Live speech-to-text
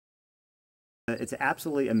It's an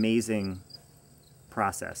absolutely amazing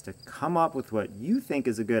process to come up with what you think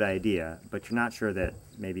is a good idea, but you're not sure that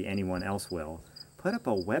maybe anyone else will. Put up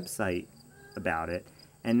a website about it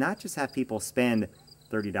and not just have people spend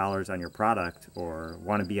 $30 on your product or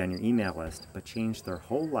want to be on your email list, but change their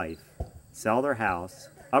whole life, sell their house,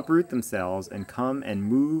 uproot themselves, and come and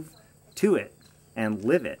move to it and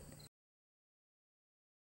live it.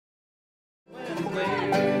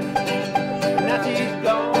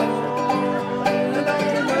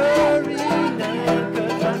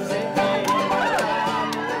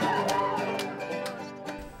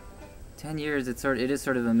 Years, it is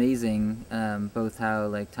sort of amazing, both how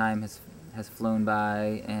like time has flown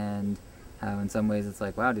by, and how in some ways it's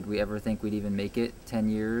like, wow, did we ever think we'd even make it 10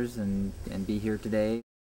 years and be here today?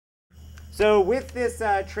 So with this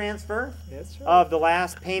transfer of the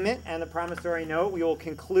last payment and the promissory note, we will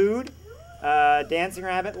conclude Dancing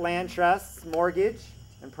Rabbit Land Trust's mortgage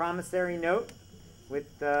and promissory note with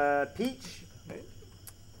Peach,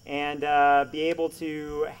 and be able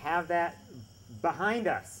to have that behind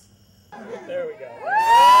us. There we go.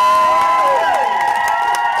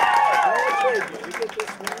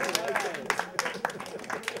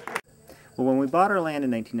 Well, when we bought our land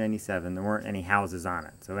in 1997, there weren't any houses on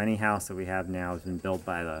it. So any house that we have now has been built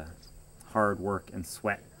by the hard work and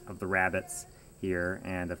sweat of the rabbits here.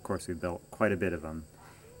 And of course, we built quite a bit of them.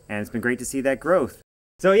 And it's been great to see that growth.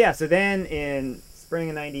 So yeah, so then in spring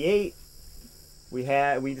of '98, we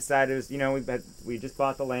decided, we just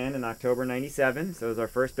bought the land in October '97, so it was our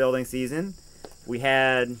first building season. We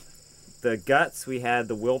had the guts, we had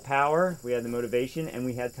the willpower, we had the motivation, and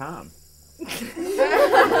we had Tom.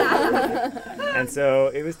 And so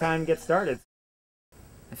it was time to get started.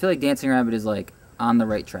 I feel like Dancing Rabbit is like on the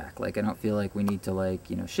right track. Like, I don't feel like we need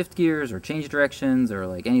to shift gears or change directions or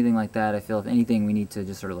like anything like that. I feel if anything we need to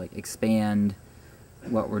just sort of like expand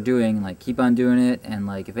what we're doing, like keep on doing it, and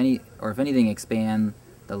like if anything expand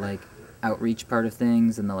the like outreach part of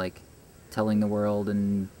things and the like telling the world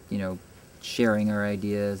and sharing our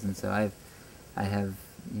ideas. And so I have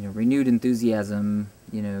renewed enthusiasm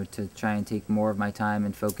to try and take more of my time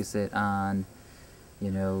and focus it on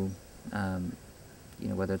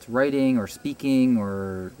whether it's writing or speaking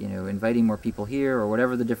or inviting more people here or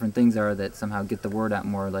whatever the different things are that somehow get the word out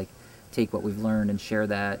more, like take what we've learned and share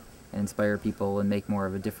that and inspire people and make more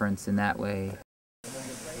of a difference in that way.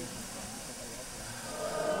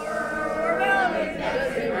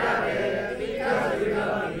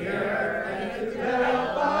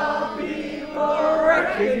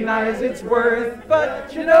 Recognize its worth,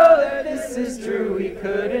 but you know that this is true. We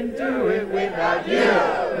couldn't do it without you.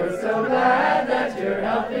 We're so glad that you're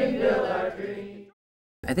helping build our dream.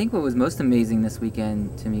 I think what was most amazing this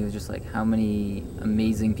weekend to me was just like how many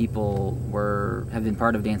amazing people have been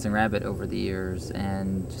part of Dancing Rabbit over the years,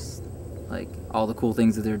 and just like all the cool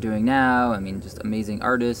things that they're doing now. I mean, just amazing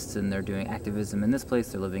artists, and they're doing activism in this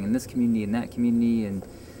place, they're living in this community and that community, and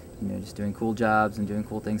just doing cool jobs and doing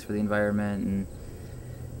cool things for the environment,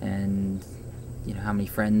 and how many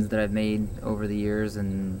friends that I've made over the years,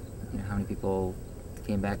 and how many people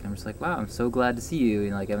came back and I'm just like, wow, I'm so glad to see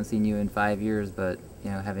you. Like, I haven't seen you in 5 years, but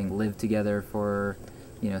having lived together for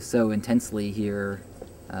so intensely here,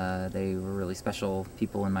 they were really special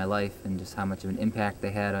people in my life, and just how much of an impact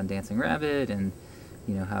they had on Dancing Rabbit, and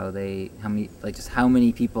how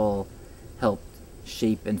many people helped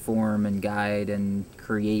shape and form and guide and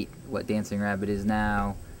create what Dancing Rabbit is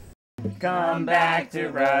now. Come back to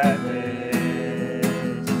Rutledge.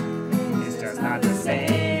 It's just not the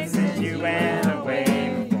same since you went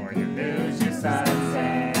away before you lose your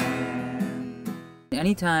sunset.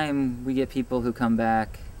 Anytime we get people who come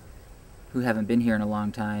back who haven't been here in a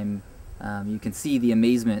long time, you can see the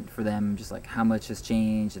amazement for them, just like how much has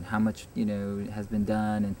changed and how much has been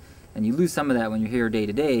done, and you lose some of that when you're here day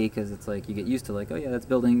to day, because it's like you get used to like, oh yeah, that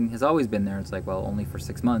building has always been there. It's like, well, only for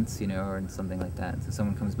 6 months, or something like that. And so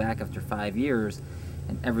someone comes back after 5 years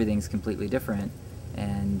and everything's completely different,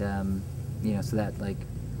 and so that like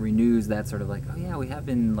renews that sort of like, oh yeah, we have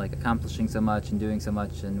been like accomplishing so much and doing so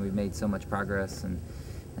much, and we've made so much progress, and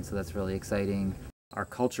so that's really exciting. Our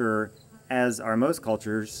culture, as are most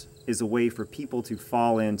cultures, is a way for people to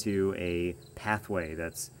fall into a pathway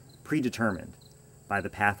that's predetermined by the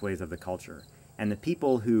pathways of the culture. And the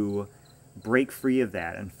people who break free of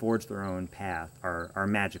that and forge their own path are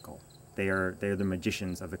magical. They are the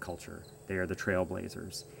magicians of the culture. They are the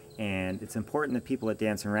trailblazers. And it's important that people at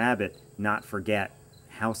Dancing Rabbit not forget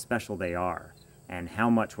how special they are and how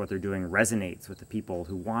much what they're doing resonates with the people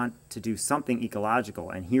who want to do something ecological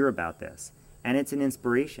and hear about this. And it's an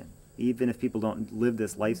inspiration. Even if people don't live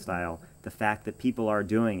this lifestyle, the fact that people are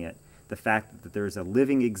doing it, the fact that there's a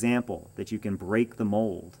living example that you can break the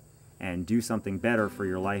mold and do something better for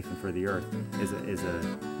your life and for the earth is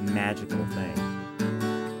a magical thing.